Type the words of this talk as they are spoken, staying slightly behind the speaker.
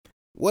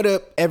What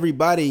up,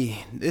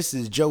 everybody? This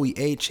is Joey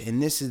Aich,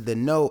 and this is the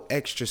No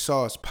Extra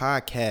Sauce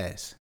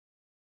podcast.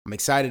 I'm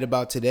excited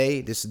about today.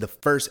 This is the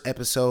first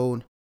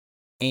episode,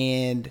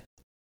 and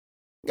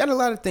got a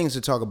lot of things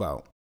to talk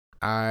about.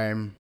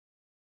 I'm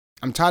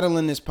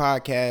titling this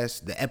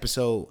podcast, the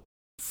episode,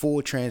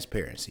 Full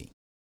Transparency.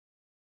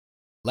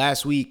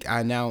 Last week,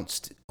 I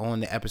announced on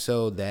the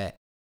episode that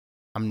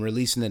I'm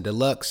releasing a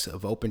deluxe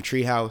of Open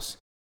Treehouse,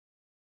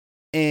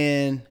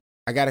 and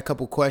I got a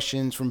couple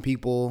questions from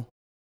people.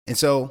 And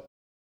so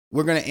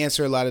we're going to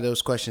answer a lot of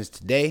those questions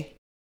today.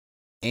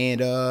 And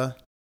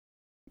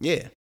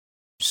yeah.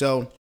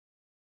 So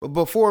but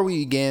before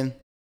we again,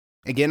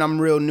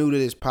 I'm real new to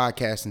this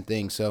podcasting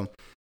thing. So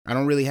I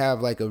don't really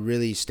have like a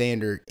really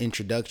standard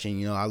introduction.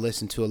 You know, I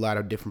listen to a lot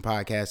of different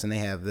podcasts and they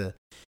have they're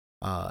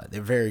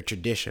very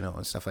traditional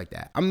and stuff like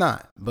that. I'm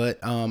not, but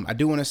I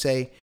do want to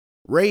say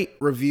rate,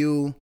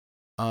 review,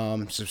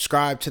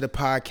 subscribe to the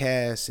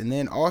podcast, and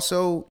then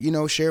also, you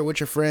know, share it with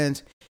your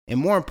friends. And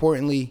more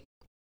importantly,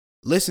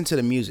 listen to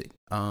the music.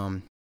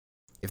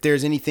 If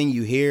there's anything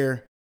you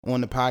hear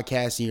on the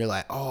podcast and you're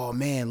like, oh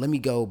man, let me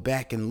go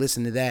back and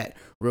listen to that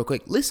real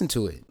quick. Listen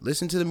to it.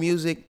 Listen to the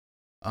music,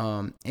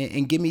 and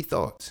give me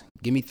thoughts.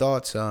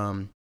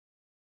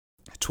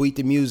 Tweet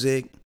the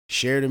music,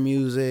 share the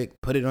music,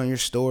 put it on your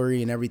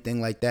story and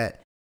everything like that.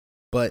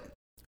 But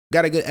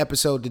got a good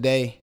episode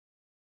today.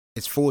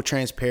 It's full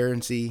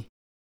transparency.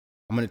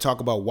 I'm going to talk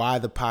about why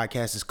the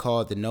podcast is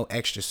called the No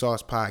Extra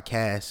Sauce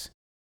Podcast.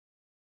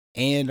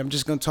 And I'm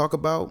just going to talk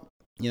about,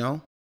 you know,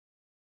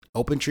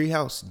 Open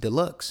Treehouse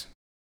Deluxe.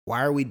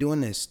 Why are we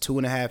doing this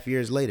 2.5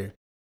 years later?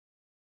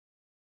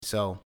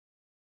 So,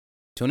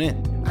 tune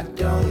in. I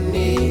don't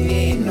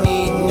need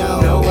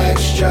no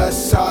extra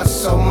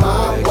sauce on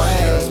my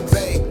wings,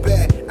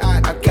 baby.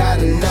 I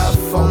got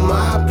enough on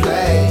my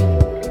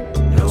plate.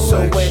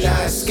 So when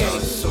I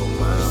escape, just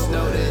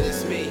know that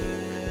it's me.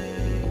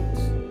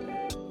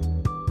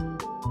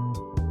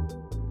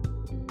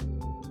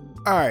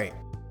 All right.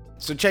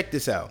 So check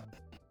this out.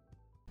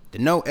 The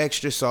No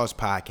Extra Sauce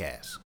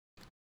Podcast.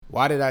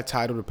 Why did I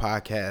title the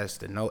podcast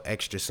the No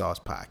Extra Sauce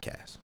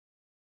Podcast?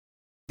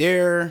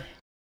 There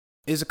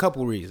is a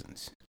couple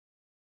reasons.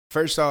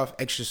 First off,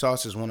 Extra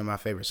Sauce is one of my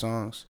favorite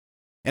songs.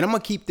 And I'm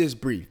going to keep this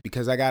brief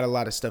because I got a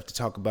lot of stuff to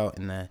talk about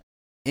in the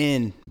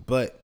end.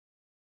 But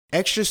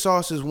Extra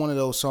Sauce is one of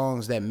those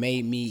songs that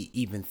made me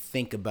even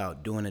think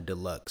about doing a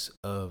deluxe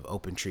of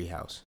Open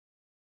Treehouse.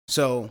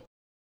 So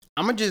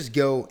I'm going to just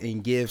go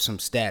and give some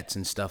stats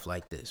and stuff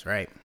like this,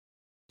 right?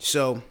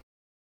 So,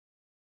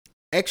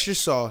 Extra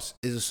Sauce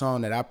is a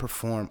song that I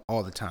perform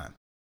all the time.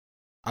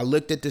 I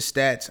looked at the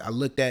stats. I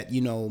looked at,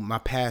 you know, my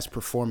past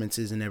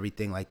performances and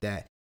everything like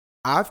that.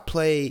 I've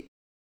played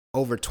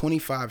over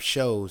 25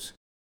 shows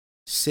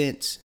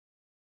since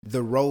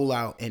the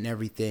rollout and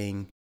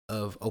everything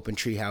of Open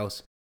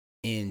Treehouse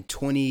in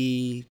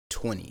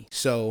 2020.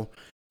 So,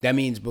 that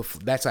means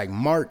that's like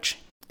March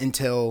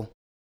until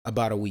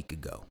about a week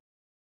ago.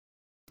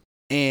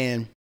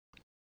 And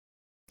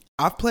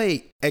I've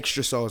played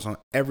Extra Sauce on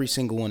every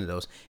single one of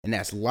those. And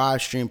that's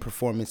live stream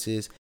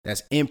performances,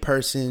 that's in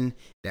person,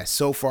 that's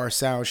So Far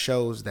Sound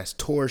shows, that's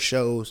tour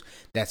shows,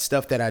 that's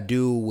stuff that I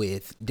do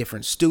with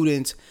different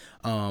students.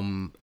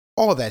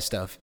 All that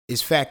stuff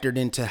is factored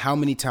into how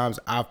many times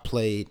I've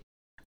played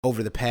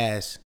over the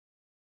past,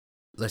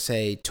 let's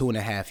say,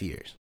 2.5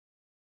 years.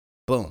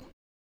 Boom.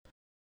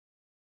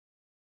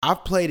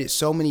 I've played it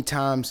so many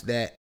times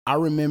that I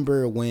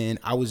remember when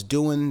I was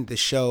doing the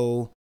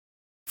show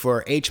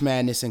for H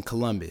Madness in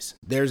Columbus.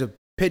 There's a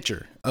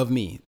picture of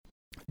me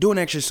doing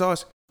Extra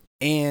Sauce,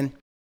 and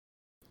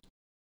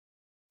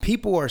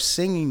people are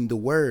singing the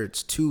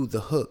words to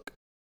the hook.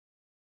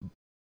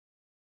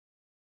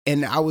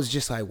 And I was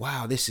just like,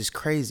 wow, this is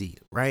crazy,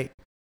 right?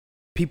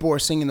 People are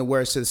singing the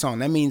words to the song.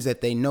 That means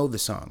that they know the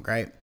song,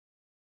 right?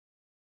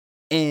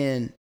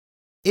 And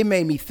it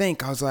made me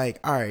think. I was like,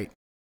 all right,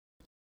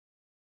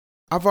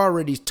 I've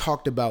already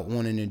talked about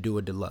wanting to do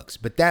a deluxe,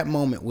 but that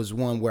moment was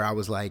one where I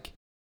was like,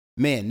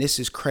 man, this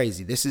is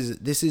crazy. This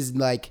is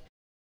like,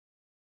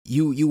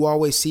 you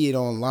always see it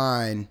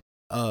online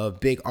of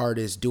big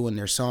artists doing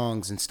their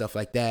songs and stuff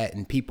like that,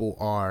 and people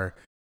are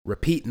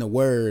repeating the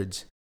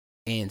words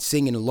and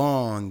singing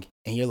along,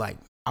 and you're like,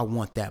 I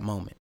want that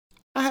moment.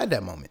 I had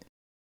that moment.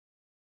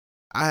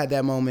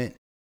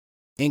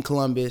 In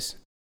Columbus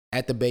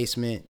at the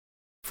basement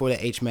for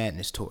the H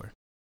Madness tour.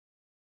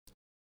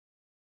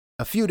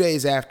 A few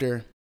days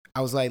after,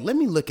 I was like, let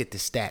me look at the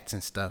stats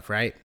and stuff,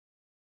 right?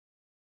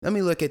 Let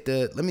me look at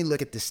the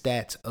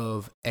stats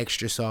of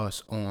Extra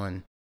Sauce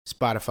on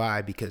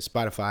Spotify, because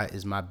Spotify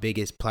is my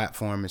biggest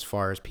platform as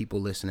far as people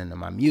listening to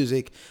my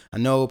music. I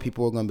know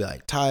people are going to be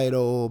like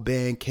Tidal,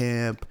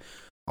 Bandcamp,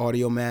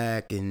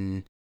 Audiomack,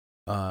 and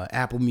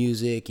Apple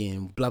Music,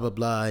 and blah, blah,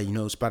 blah. You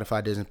know,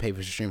 Spotify doesn't pay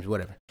for streams,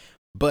 whatever.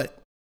 But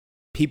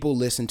people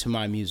listen to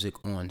my music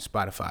on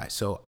Spotify.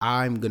 So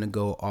I'm going to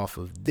go off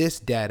of this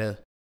data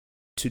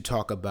to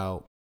talk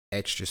about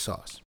Extra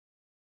Sauce.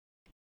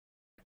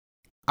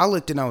 I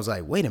looked and I was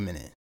like, wait a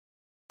minute.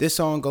 This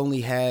song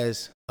only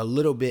has a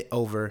little bit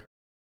over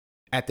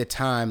at the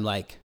time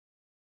like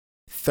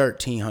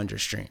 1,300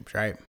 streams,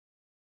 right?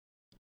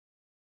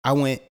 I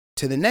went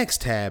to the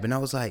next tab and I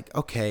was like,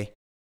 okay,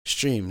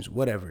 streams,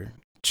 whatever.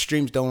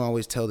 Streams don't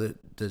always tell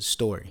the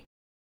story.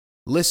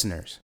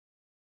 Listeners.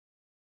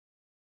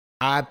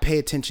 I pay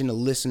attention to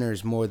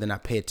listeners more than I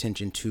pay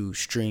attention to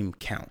stream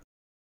count.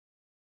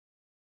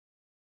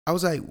 I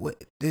was like,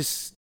 what?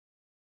 This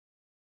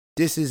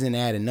isn't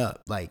adding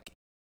up. Like,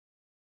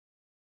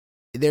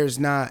 there's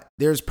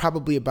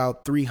probably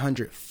about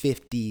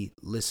 350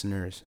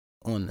 listeners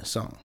on the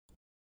song.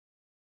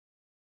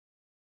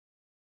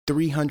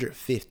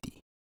 350.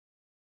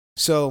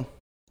 So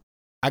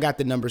I got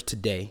the numbers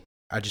today.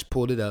 I just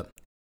pulled it up.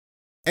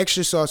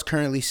 Extra Sauce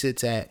currently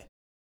sits at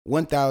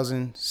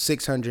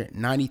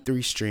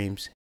 1,693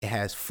 streams. It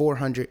has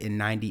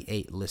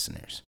 498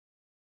 listeners.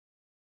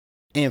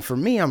 And for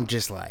me, I'm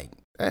just like,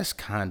 that's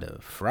kind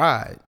of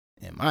fried,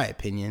 in my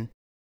opinion,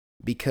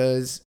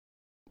 because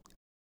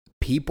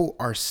people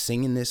are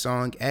singing this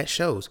song at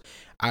shows.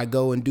 I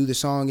go and do the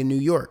song in New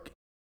York,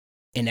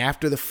 and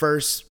after the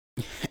first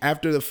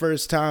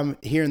time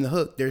hearing the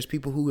hook, there's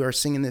people who are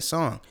singing this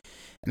song,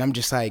 and I'm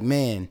just like,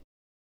 man,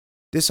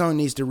 this song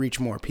needs to reach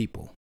more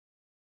people.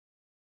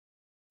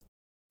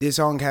 This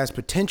song has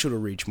potential to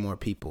reach more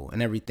people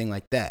and everything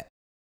like that.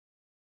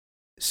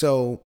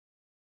 So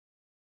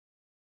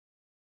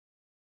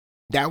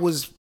that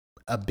was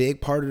a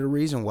big part of the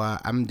reason why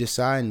I'm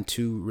deciding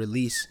to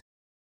release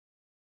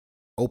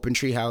Open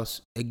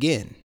Treehouse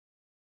again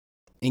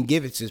and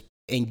give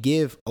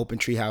Open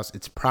Treehouse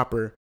its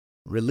proper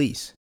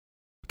release,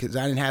 because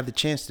I didn't have the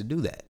chance to do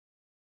that.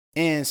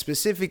 And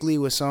specifically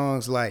with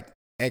songs like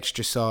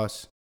Extra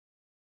Sauce,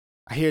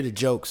 I hear the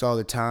jokes all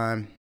the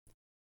time.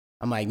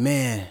 I'm like,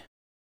 man,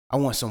 I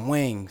want some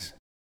wings.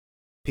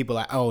 People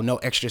are like, oh, no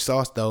extra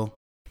sauce though.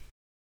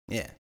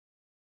 Yeah.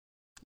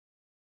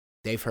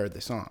 They've heard the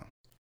song.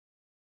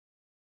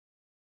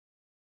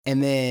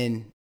 And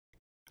then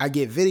I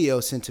get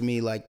videos sent to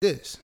me like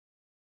this.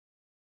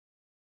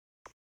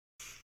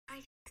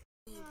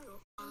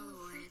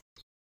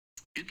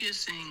 You can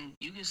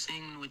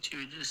sing what you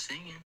were just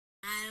singing.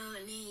 I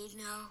don't need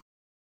no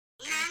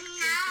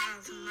extra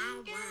sauce on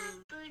my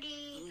wings.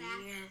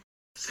 Yeah.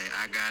 Say,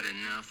 I got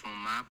enough on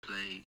my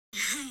plate.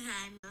 I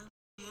got enough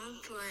on my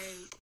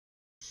plate.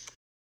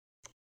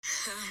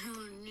 I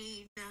don't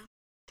need no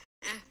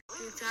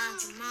extra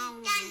sauce on my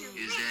wings.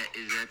 Is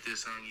that the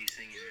song you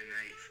singing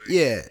tonight?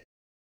 Yeah.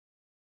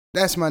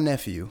 That's my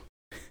nephew.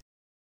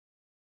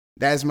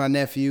 That's my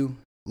nephew,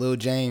 Lil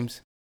James.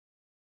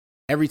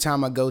 Every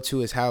time I go to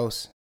his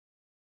house,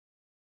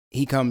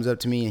 he comes up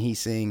to me and he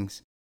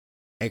sings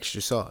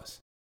Extra Sauce.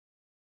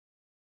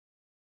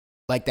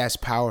 Like, that's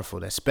powerful.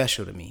 That's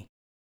special to me.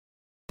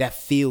 That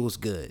feels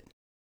good.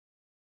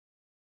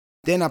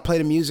 Then I play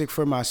the music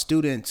for my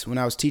students when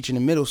I was teaching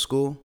in middle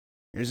school.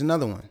 Here's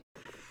another one.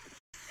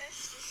 That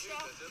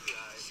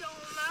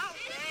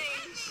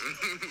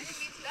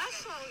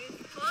song is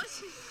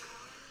pussy.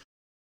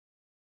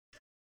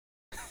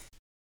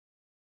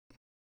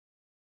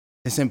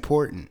 It's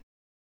important.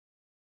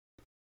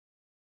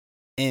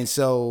 And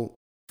so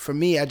for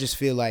me, I just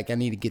feel like I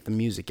need to get the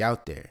music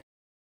out there.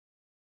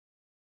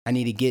 I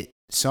need to get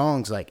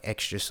songs like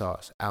Extra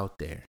Sauce out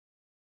there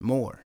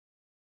more.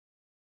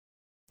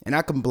 And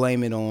I can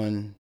blame it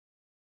on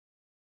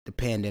the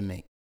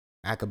pandemic.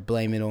 I could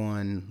blame it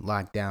on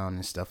lockdown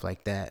and stuff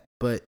like that.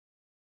 But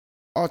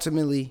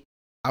ultimately,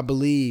 I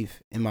believe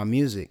in my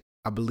music.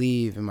 I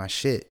believe in my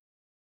shit.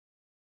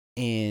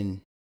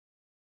 And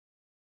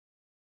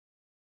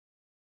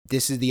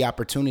this is the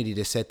opportunity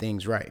to set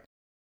things right.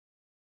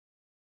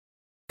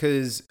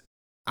 Because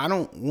I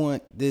don't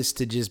want this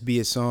to just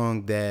be a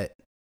song that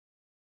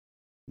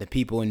the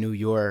people in New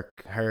York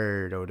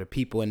heard, or the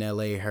people in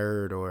LA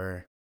heard,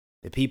 or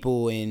the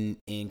people in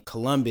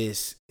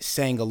Columbus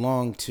sang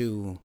along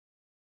to,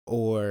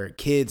 or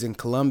kids in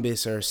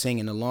Columbus are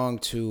singing along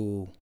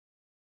to.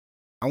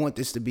 I want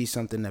this to be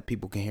something that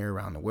people can hear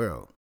around the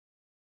world.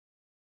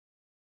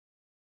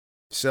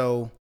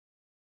 So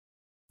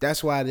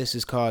that's why this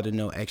is called the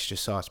No Extra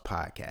Sauce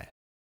podcast.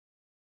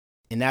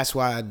 And that's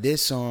why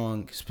this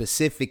song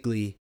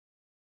specifically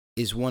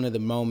is one of the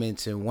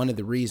moments and one of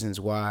the reasons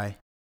why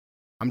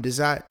I'm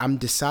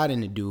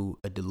deciding to do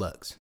a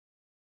deluxe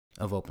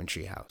of Open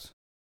Treehouse.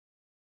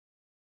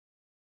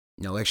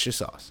 No extra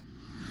sauce.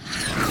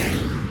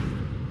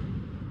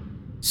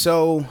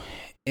 So,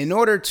 in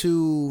order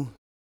to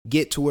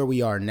get to where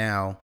we are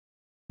now,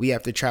 we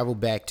have to travel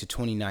back to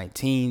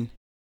 2019,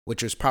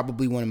 which was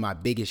probably one of my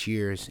biggest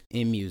years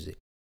in music.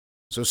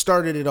 So,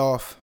 started it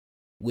off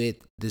with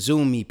the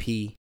Zoom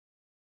EP,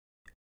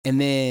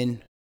 and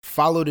then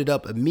followed it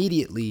up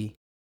immediately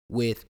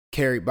with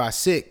Carried by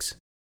Six.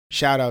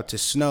 Shout out to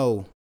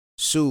Snow,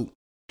 Soup,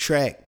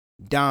 Trek,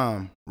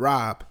 Dom,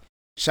 Rob.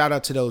 Shout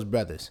out to those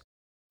brothers.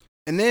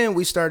 And then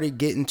we started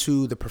getting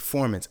to the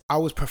performance. I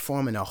was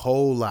performing a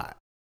whole lot.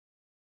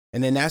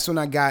 And then that's when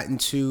I got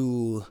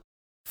into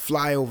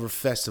Flyover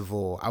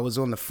Festival. I was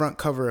on the front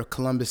cover of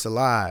Columbus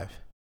Alive.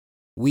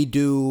 We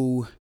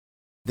do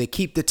the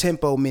Keep the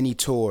Tempo mini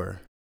tour.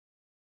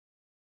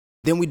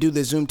 Then we do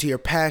the Zoom to Your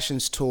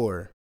Passions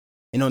tour.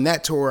 And on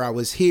that tour, I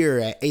was here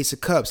at Ace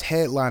of Cups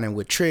headlining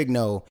with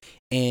Trigno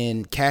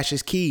and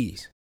Cassius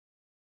Keys.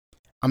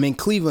 I'm in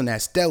Cleveland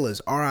at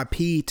Stella's,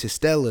 RIP to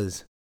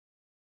Stella's.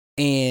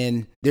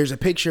 And there's a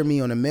picture of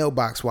me on the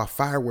mailbox while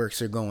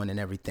fireworks are going and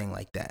everything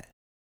like that.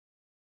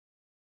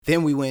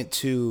 Then we went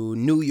to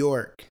New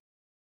York,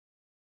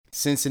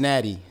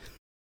 Cincinnati.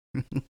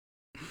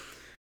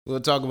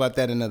 We'll talk about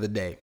that another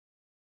day.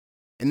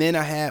 And then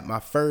I had my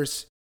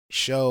first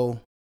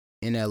show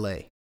in LA.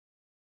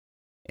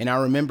 And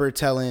I remember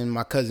telling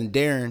my cousin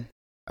Darren,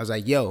 I was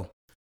like, yo,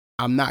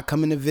 I'm not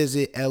coming to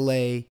visit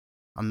LA.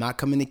 I'm not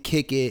coming to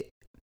kick it.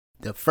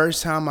 The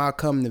first time I'll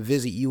come to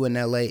visit you in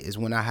LA is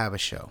when I have a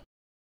show.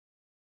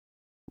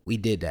 We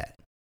did that.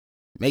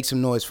 Make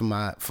some noise for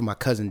my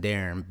cousin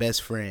Darren,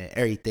 best friend,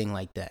 everything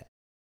like that.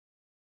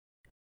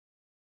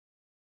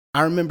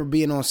 I remember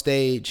being on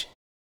stage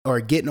or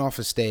getting off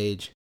a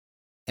stage,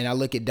 and I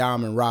look at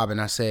Dom and Rob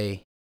and I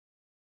say,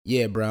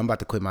 yeah, bro, I'm about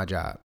to quit my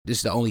job. This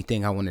is the only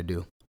thing I want to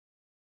do.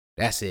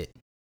 That's it.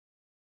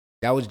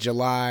 That was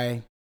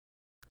July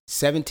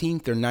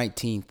 17th or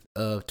 19th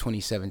of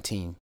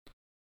 2017.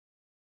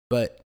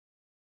 But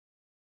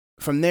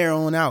from there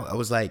on out, I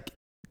was like,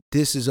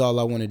 this is all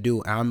I want to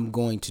do. I'm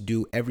going to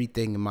do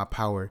everything in my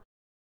power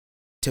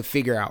to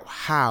figure out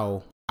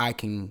how I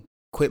can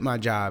quit my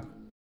job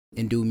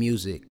and do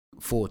music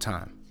full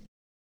time.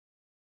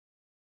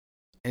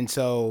 And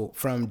so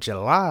from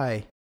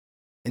July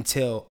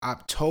until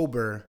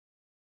October,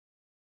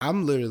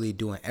 I'm literally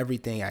doing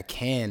everything I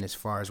can as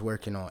far as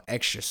working on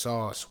Extra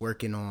Sauce,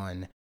 working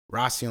on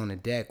Rossi on the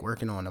Deck,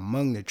 working on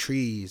Among the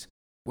Trees,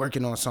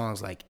 working on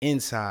songs like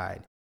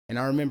Inside. And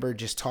I remember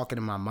just talking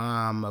to my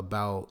mom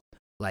about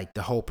like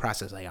the whole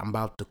process, like I'm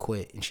about to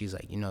quit. And she's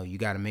like, you know, you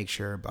got to make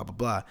sure, blah, blah,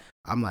 blah.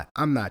 I'm like,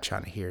 I'm not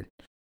trying to hear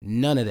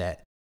none of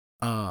that.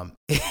 I'm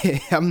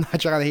not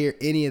trying to hear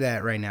any of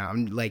that right now.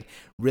 I'm like,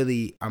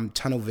 really, I'm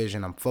tunnel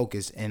vision. I'm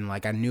focused. And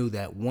like, I knew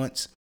that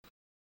once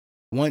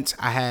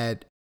I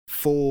had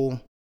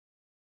full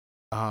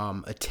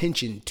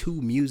attention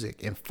to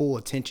music and full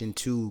attention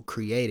to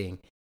creating,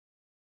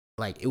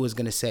 like it was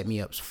going to set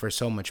me up for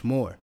so much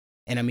more.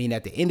 And I mean,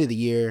 at the end of the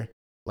year,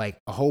 like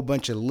a whole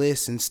bunch of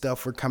lists and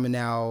stuff were coming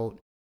out,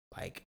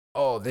 like,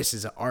 oh, this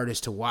is an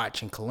artist to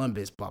watch in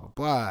Columbus, blah, blah,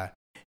 blah.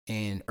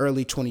 And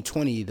early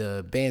 2020,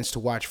 the bands to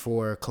watch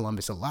for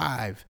Columbus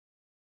Alive,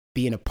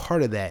 being a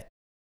part of that.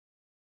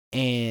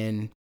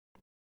 And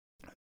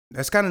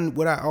that's kind of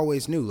what I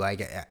always knew. Like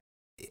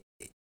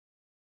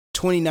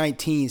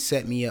 2019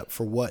 set me up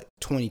for what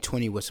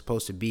 2020 was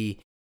supposed to be.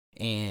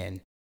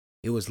 And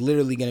it was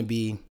literally going to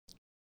be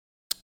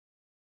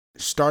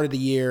start of the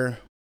year.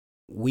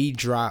 We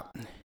do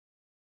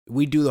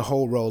the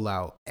whole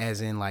rollout,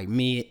 as in like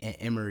me and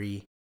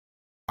Emery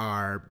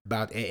are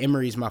about, and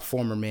Emery's my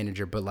former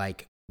manager, but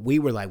like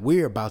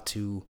we're about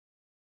to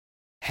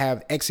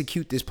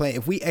execute this plan.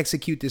 If we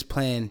execute this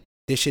plan,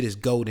 this shit is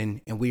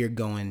golden and we are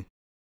going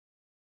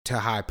to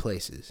high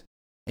places.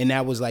 And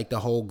that was like the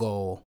whole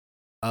goal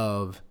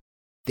of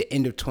the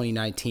end of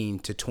 2019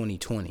 to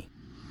 2020.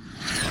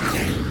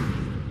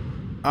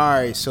 All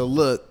right, so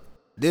look,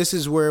 this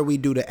is where we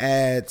do the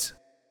ads.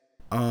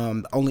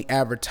 The only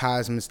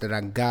advertisements that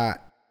I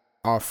got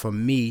are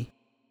from me.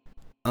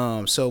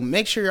 So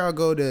make sure y'all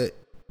go to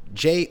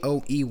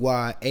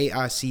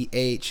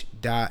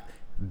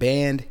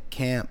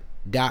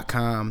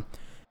joeyaich.bandcamp.com.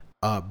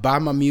 Buy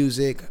my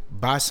music,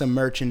 buy some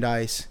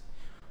merchandise,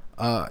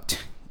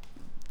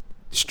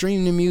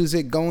 stream the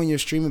music, go on your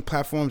streaming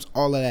platforms,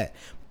 all of that.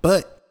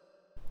 But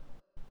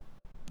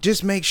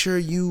just make sure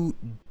you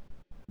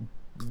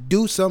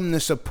do something to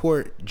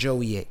support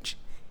Joey Aich.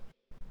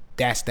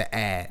 That's the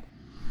ad.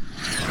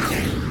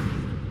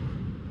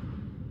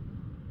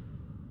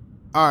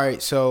 All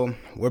right, so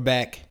we're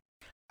back.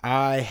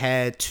 I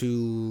had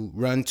to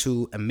run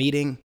to a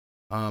meeting.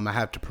 I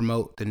have to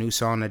promote the new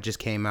song that just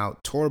came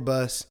out, Tour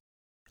Bus,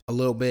 a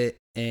little bit.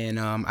 And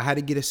I had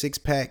to get a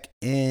 6-pack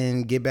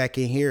and get back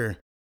in here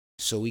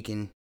so we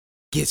can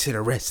get to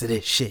the rest of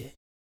this shit.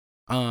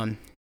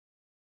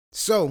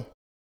 So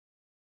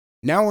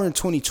now we're in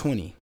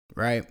 2020,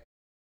 right?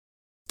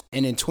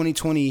 And in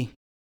 2020,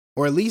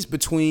 or at least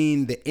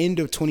between the end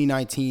of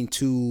 2019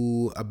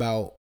 to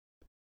about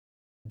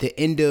the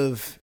end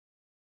of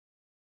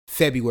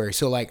February,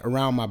 so like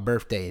around my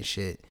birthday and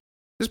shit,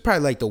 this is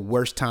probably like the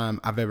worst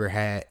time I've ever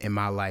had in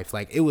my life.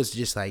 Like it was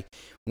just like,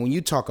 when you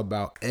talk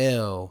about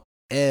L,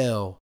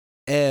 a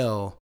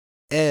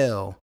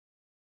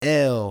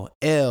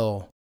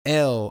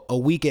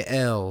week of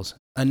L's,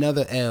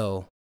 another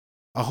L,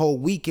 a whole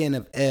weekend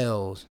of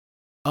L's,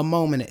 a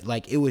moment,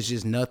 like it was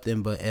just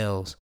nothing but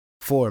L's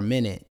for a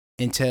minute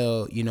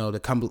until, you know,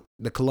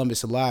 the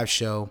Columbus Alive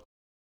show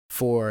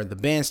for the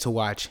bands to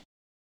watch.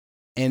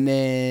 And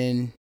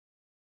then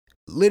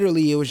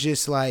literally it was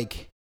just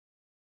like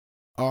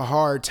a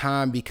hard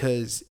time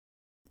because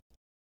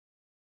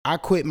I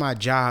quit my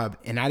job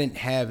and I didn't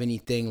have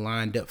anything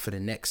lined up for the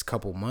next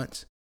couple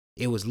months.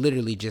 It was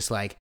literally just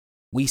like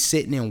we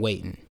sitting and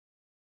waiting.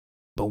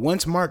 But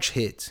once March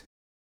hits,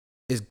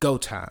 it's go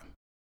time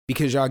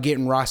because y'all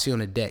getting Rossi on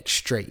the deck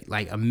straight,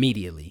 like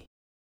immediately.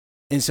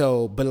 And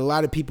so, but a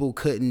lot of people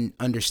couldn't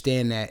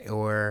understand that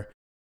or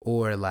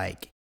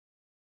like,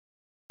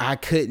 I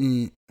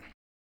couldn't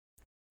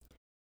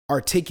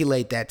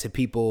articulate that to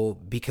people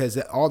because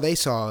all they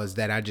saw is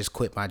that I just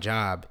quit my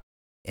job.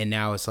 And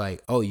now it's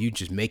like, oh, you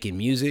just making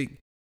music?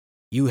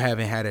 You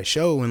haven't had a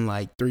show in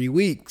like 3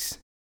 weeks.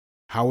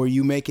 How are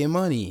you making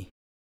money?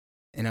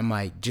 And I'm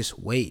like, just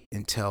wait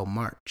until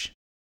March.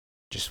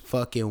 Just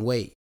fucking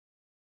wait.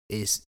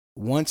 It's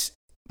once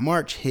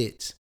March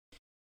hits,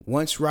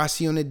 once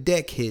Rossi on the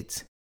deck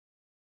hits,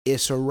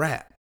 it's a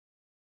wrap.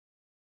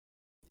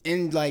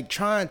 And like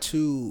trying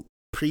to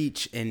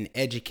preach and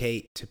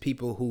educate to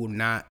people who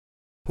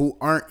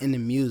aren't in the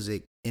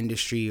music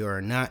industry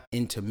or not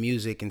into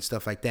music and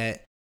stuff like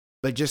that,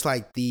 but just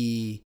like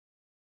the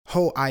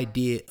whole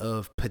idea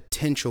of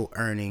potential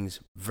earnings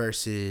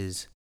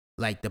versus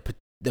like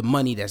the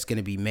money that's going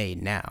to be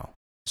made now.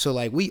 So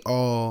like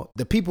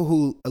the people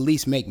who at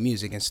least make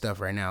music and stuff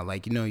right now,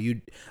 like, you know,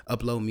 you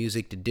upload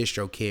music to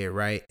DistroKid,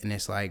 right? And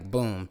it's like,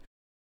 boom,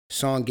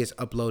 song gets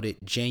uploaded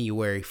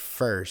January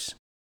 1st.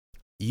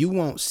 You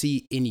won't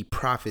see any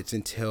profits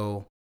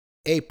until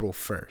April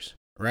 1st,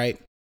 right?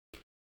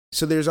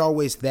 So there's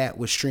always that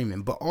with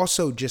streaming. But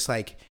also just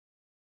like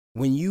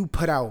when you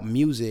put out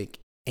music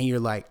and you're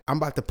like, I'm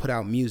about to put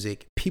out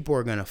music, people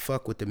are going to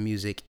fuck with the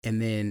music, and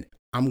then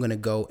I'm going to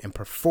go and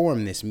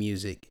perform this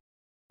music.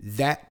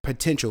 That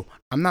potential,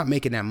 I'm not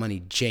making that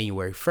money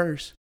January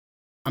 1st.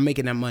 I'm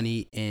making that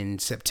money in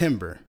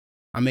September.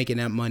 I'm making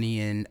that money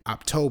in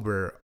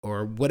October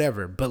or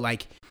whatever. But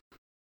like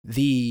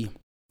the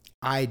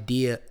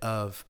idea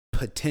of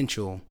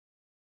potential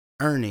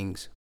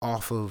earnings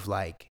off of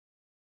like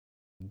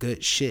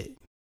good shit.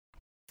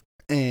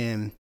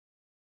 And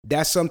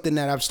that's something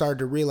that I've started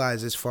to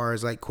realize as far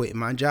as like quitting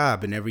my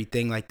job and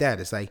everything like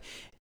that. It's like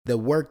the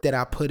work that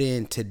I put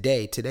in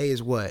today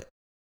is what?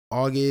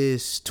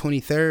 August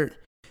 23rd.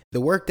 The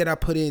work that I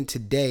put in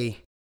today,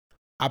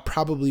 I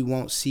probably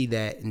won't see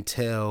that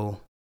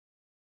until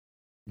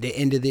the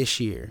end of this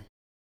year.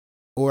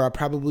 Or I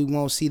probably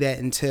won't see that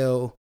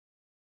until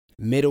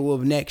middle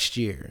of next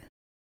year.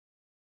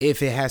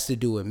 If it has to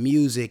do with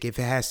music, if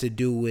it has to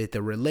do with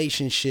a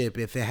relationship,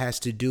 if it has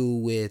to do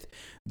with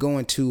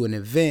going to an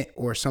event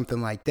or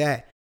something like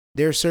that,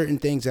 there are certain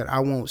things that I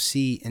won't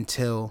see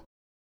until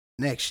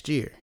next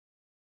year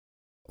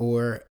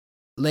or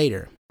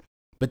later.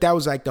 But that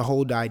was like the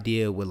whole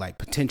idea with like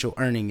potential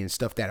earning and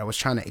stuff that I was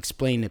trying to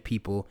explain to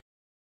people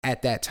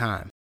at that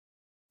time.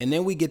 And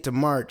then we get to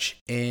March,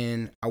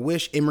 and I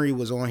wish Emery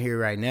was on here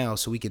right now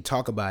so we could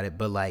talk about it.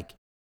 But like,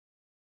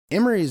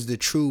 Emery is the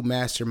true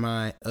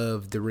mastermind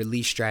of the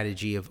release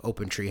strategy of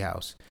Open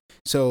Treehouse.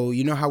 So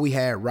you know how we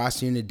had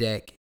Rossi on the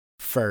deck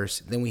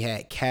first, then we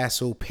had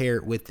Castle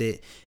paired with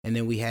it, and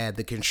then we had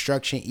the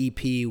construction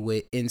EP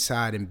with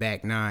Inside and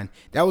Back 9.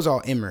 That was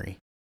all Emery.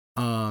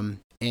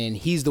 And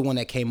he's the one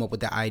that came up with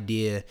the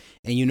idea.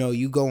 And you know,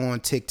 you go on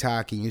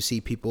TikTok and you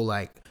see people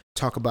like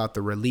talk about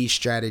the release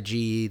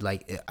strategy,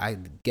 like I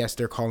guess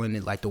they're calling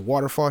it like the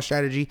waterfall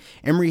strategy.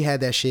 Emery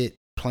had that shit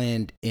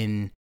planned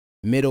in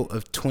middle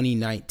of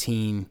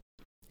 2019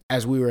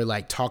 as we were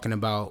like talking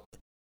about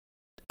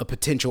a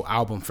potential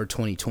album for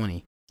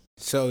 2020.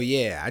 So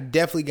yeah, I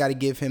definitely got to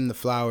give him the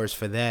flowers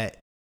for that.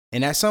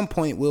 And at some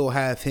point we'll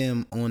have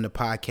him on the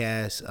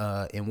podcast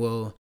and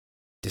we'll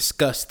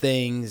discuss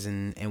things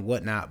and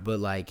whatnot. But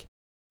like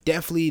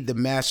definitely the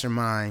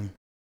mastermind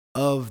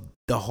of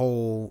the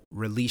whole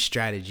release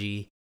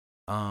strategy.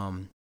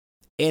 And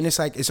it's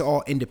like, it's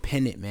all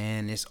independent,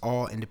 man. It's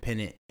all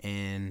independent.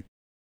 And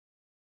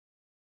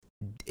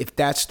if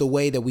that's the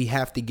way that we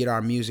have to get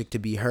our music to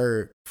be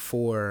heard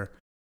for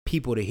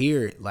people to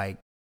hear it, like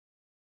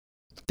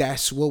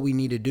that's what we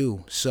need to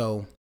do.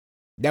 So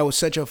that was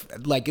such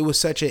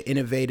an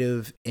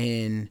innovative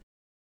and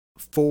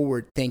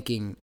forward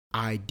thinking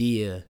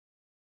idea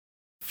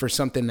for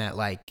something that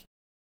like,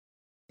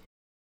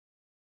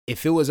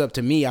 if it was up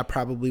to me, I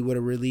probably would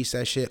have released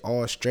that shit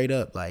all straight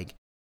up. Like,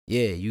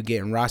 yeah, you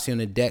getting Rossi on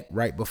the deck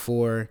right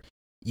before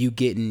you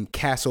getting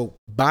Castle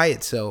by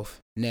itself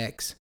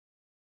next.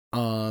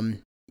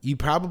 You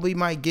probably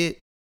might get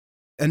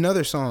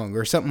another song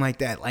or something like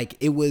that. Like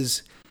it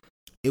was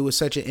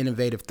such an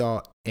innovative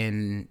thought,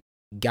 and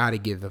gotta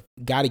give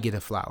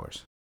the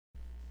flowers.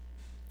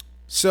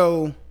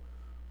 So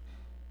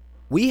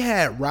we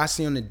had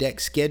Rossi on the deck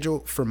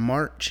scheduled for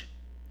March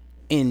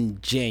in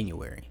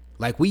January.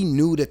 Like we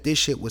knew that this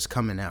shit was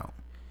coming out.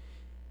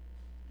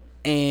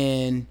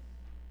 And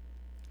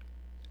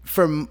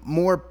for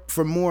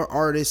more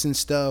artists and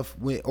stuff,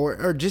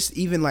 or just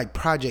even like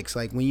projects,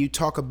 like when you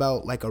talk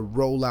about like a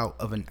rollout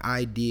of an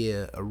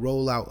idea, a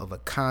rollout of a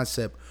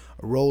concept,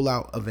 a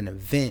rollout of an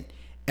event,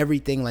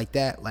 everything like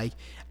that, like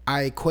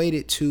I equate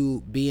it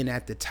to being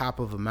at the top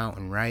of a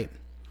mountain, right?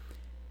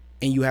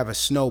 And you have a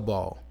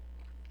snowball.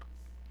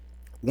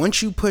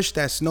 Once you push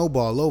that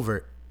snowball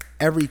over,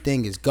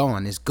 everything is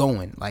gone. It's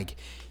going. Like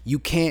you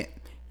can't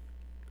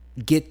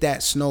get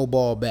that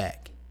snowball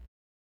back.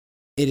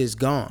 It is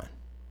gone.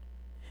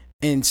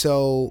 And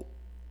so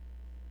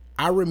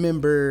I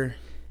remember,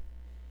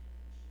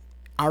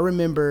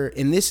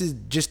 and this is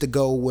just to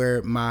go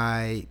where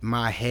my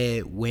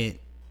head went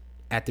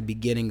at the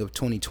beginning of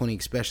 2020,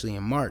 especially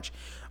in March.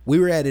 We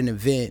were at an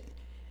event,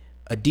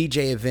 a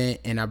DJ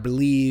event, and I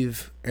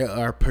believe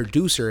our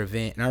producer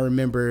event. And I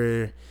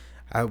remember,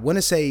 I want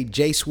to say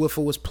Jay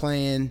Swiffle was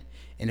playing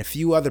and a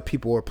few other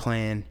people were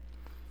playing.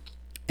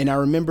 And I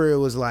remember it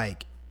was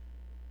like,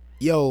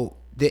 yo,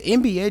 the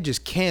NBA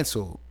just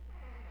canceled.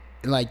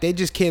 Like, they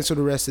just canceled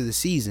the rest of the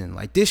season.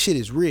 Like, this shit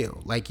is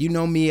real. Like, you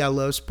know me, I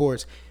love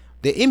sports.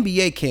 The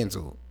NBA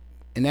canceled.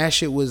 And that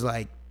shit was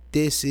like,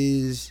 this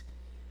is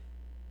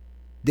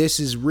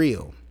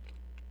real.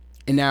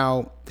 And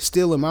now,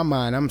 still in my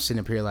mind, I'm sitting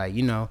up here like,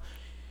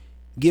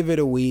 give it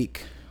a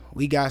week.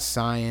 We got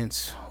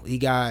science. We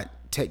got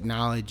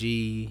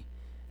technology.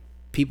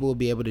 People will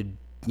be able to,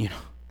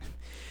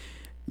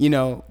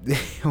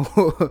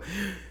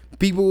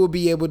 people will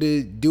be able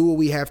to do what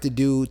we have to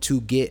do to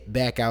get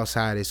back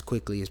outside as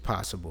quickly as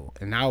possible.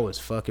 And I was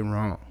fucking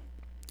wrong.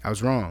 I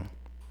was wrong.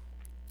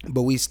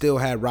 But we still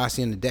had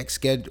Rossi on the Deck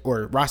schedule,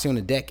 or Rossi on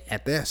the Deck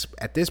at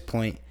this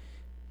point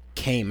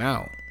came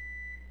out.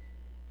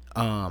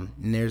 And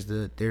there's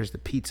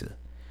the pizza.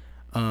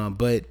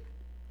 But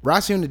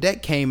Rossi on the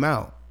Deck came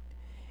out,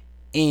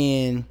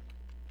 and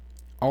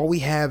all we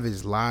have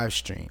is live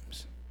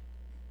streams.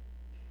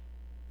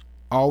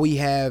 All we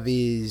have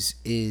is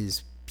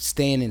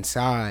staying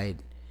inside.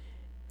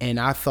 And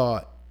I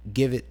thought,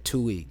 give it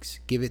 2 weeks,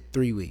 give it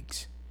 3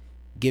 weeks,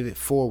 give it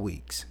 4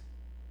 weeks,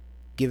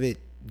 give it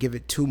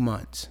 2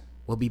 months.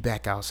 We'll be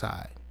back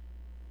outside.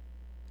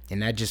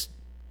 And that just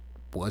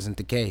wasn't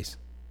the case.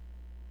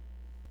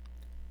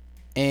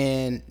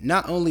 And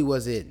not only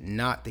was it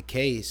not the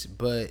case,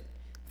 but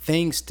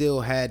things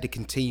still had to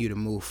continue to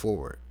move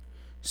forward.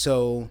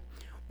 So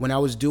when I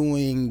was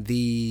doing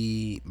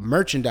the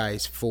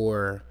merchandise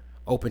for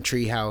Open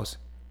Treehouse,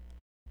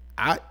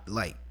 I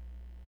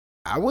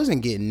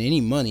wasn't getting any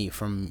money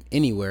from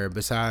anywhere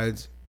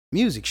besides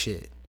music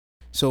shit.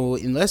 So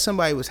unless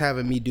somebody was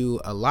having me do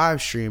a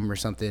live stream or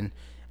something,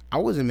 I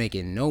wasn't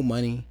making no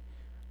money.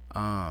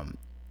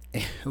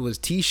 It was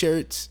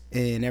t-shirts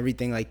and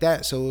everything like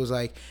that. So it was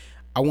like,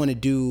 I want to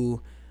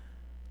do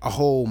a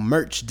whole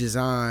merch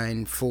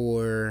design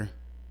for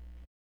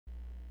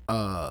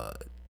the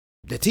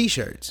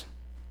t-shirts.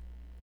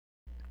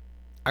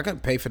 I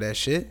couldn't pay for that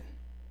shit.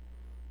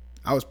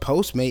 I was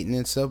postmating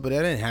and stuff, but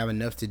I didn't have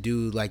enough to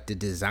do like the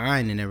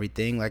design and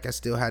everything. Like, I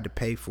still had to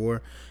pay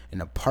for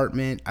an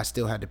apartment. I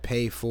still had to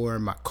pay for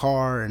my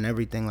car and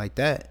everything like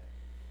that.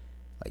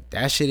 Like,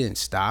 that shit didn't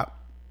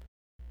stop.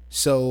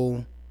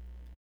 So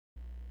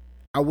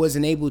I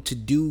wasn't able to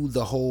do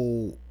the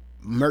whole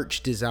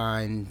merch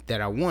design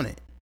that I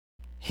wanted.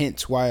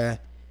 Hence why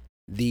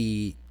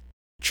the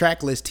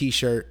tracklist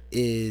t-shirt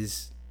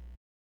it's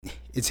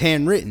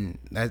handwritten.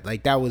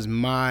 That was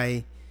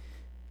my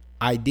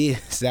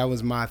ideas. That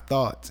was my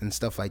thoughts and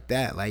stuff like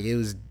that. Like,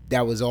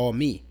 that was all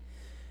me.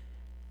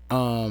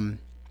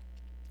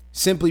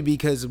 Simply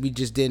because we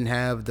just didn't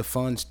have the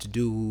funds to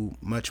do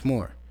much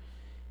more.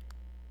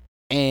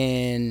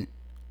 And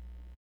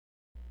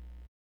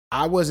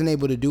I wasn't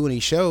able to do any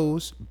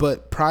shows,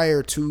 but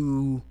prior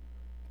to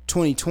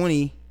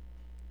 2020,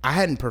 I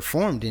hadn't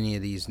performed any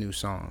of these new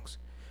songs.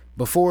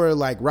 Before,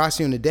 like,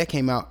 Rossi on the Deck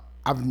came out,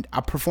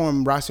 I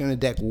performed Rossi on the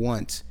Deck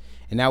once,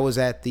 and that was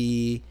at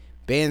the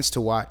Bands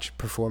to Watch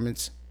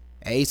performance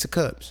at Ace of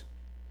Cups.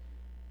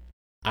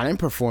 I didn't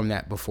perform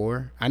that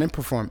before. I didn't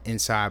perform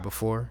Inside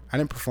before. I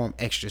didn't perform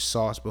Extra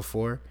Sauce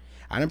before.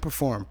 I didn't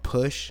perform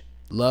Push,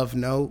 Love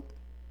Note,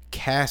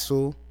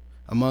 Castle,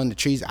 Among the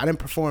Trees. I didn't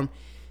perform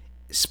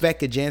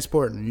Spec of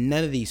Jansport,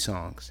 none of these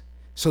songs.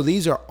 So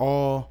these are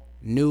all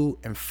new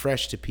and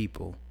fresh to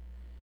people.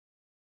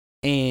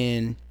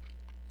 And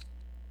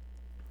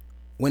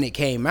when it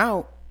came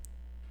out,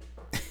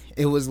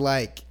 it was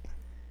like,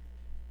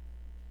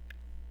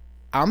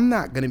 I'm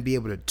not going to be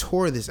able to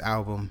tour this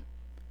album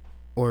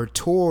or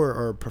tour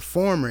or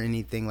perform or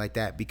anything like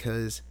that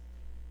because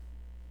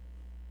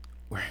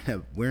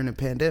we're in a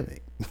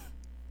pandemic.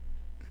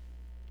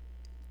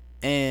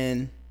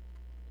 And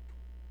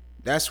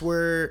that's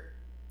where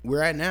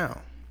we're at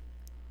now.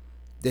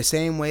 The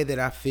same way that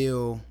I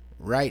feel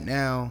right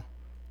now,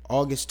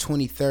 August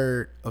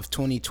 23rd of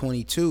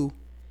 2022,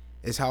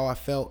 is how I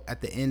felt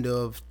at the end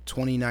of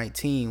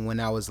 2019 when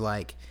I was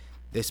like,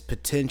 this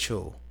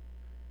potential,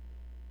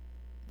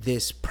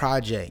 this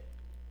project,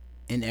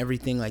 and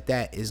everything like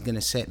that is going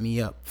to set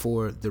me up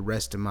for the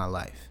rest of my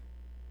life.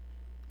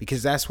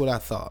 Because that's what I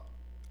thought.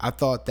 I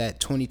thought that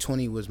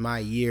 2020 was my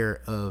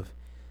year of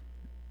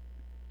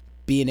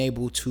being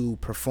able to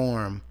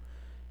perform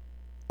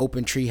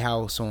Open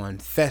Treehouse on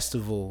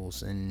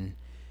festivals and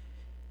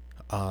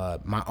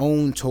my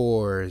own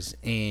tours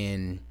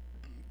and,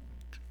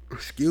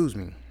 excuse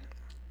me,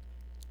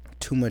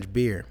 too much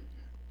beer,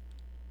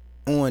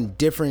 on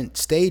different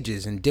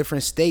stages in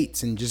different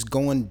states and just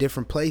going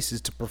different places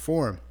to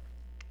perform.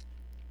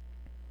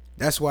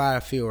 That's why I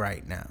feel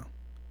right now.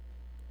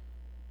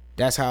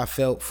 That's how I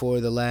felt for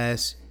the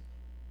last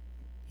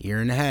year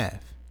and a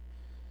half.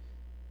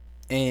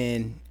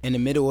 And in the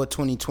middle of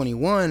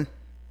 2021,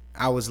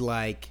 I was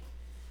like,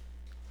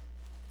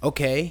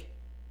 okay,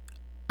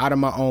 Out of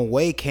My Own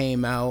Way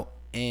came out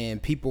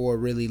and people were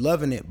really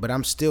loving it, but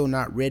I'm still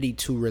not ready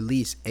to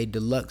release a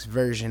deluxe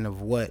version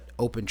of what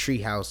Open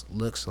Treehouse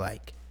looks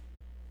like.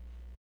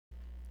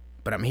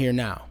 But I'm here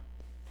now.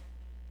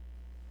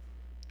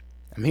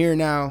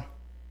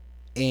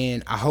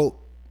 And I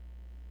hope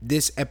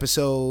this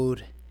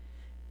episode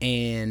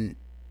and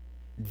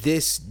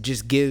this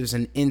just gives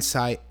an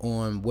insight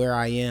on where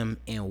I am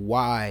and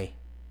why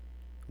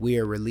we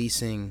are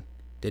releasing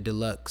the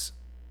deluxe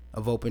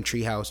of Open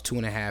Treehouse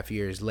 2.5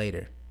 years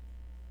later.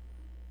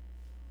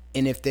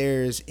 And if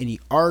there's any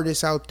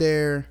artists out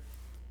there,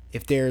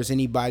 if there's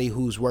anybody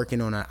who's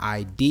working on an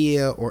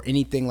idea or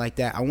anything like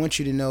that, I want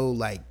you to know,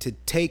 like, to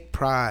take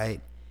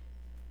pride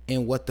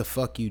in what the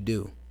fuck you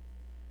do.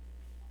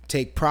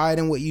 Take pride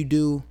in what you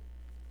do,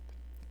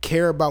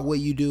 care about what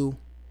you do,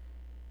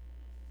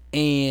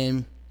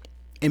 and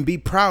be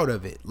proud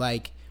of it.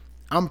 Like,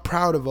 I'm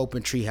proud of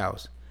Open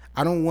Treehouse.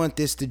 I don't want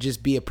this to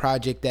just be a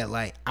project that,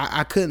 like,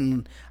 I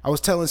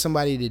was telling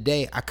somebody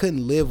today, I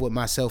couldn't live with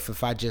myself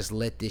if I just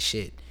let this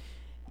shit,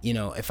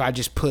 if I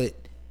just put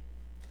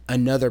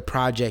another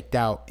project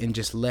out and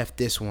just left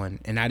this one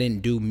and I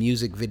didn't do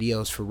music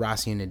videos for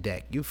Rossi and the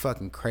Deck. You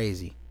fucking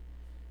crazy.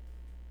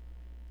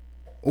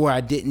 Or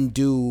I didn't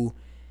do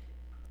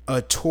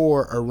a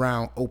tour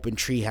around Open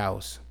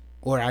Treehouse.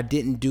 Or I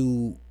didn't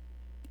do...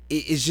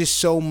 It's just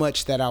so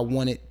much that I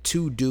wanted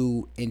to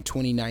do in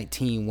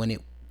 2019 when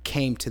it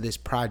came to this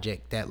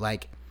project that,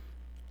 like,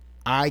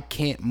 I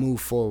can't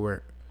move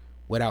forward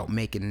without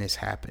making this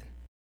happen.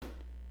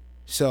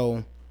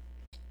 So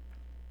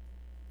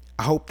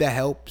I hope that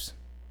helps.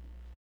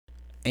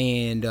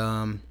 And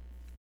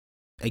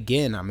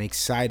again, I'm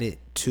excited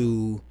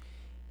to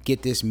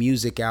get this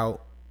music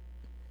out.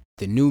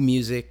 The new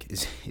music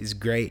is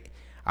great.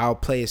 I'll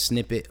play a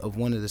snippet of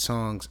one of the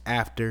songs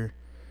after.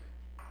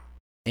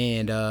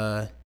 And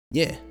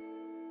yeah.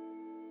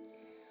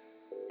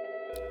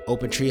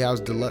 Open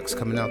Treehouse Deluxe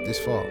coming out this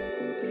fall.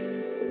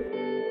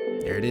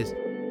 There it is.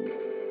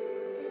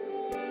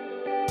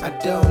 I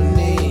don't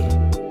need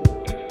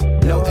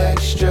no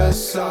extra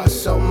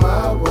sauce on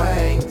my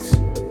wings.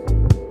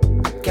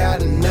 I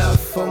got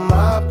enough on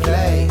my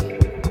plate.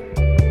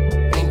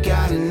 Ain't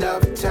got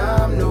enough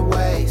time to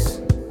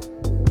waste.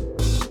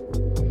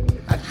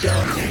 I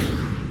don't.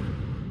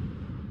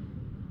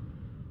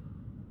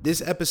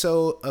 This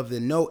episode of the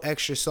No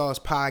Extra Sauce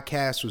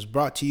podcast was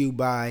brought to you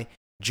by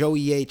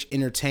Joey Aich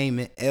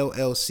Entertainment,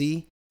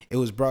 LLC. It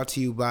was brought to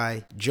you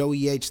by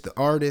Joey Aich, the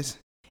artist.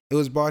 It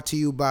was brought to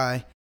you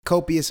by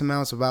copious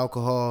amounts of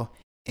alcohol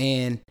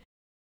and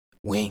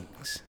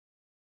wings.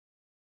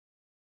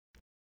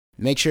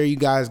 Make sure you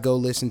guys go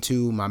listen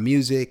to my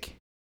music.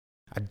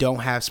 I don't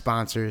have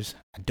sponsors.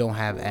 I don't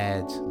have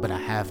ads, but I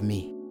have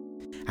me.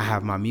 I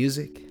have my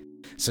music,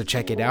 so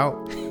check it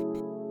out.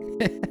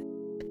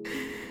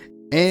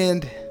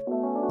 And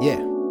yeah,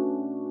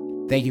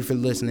 thank you for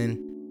listening.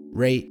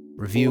 Rate,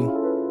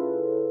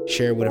 review,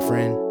 share with a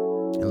friend,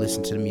 and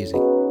listen to the music.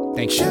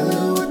 Thank you.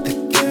 Chillin' with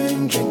the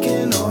gang,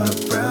 drinking on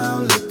a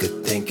brown liquor.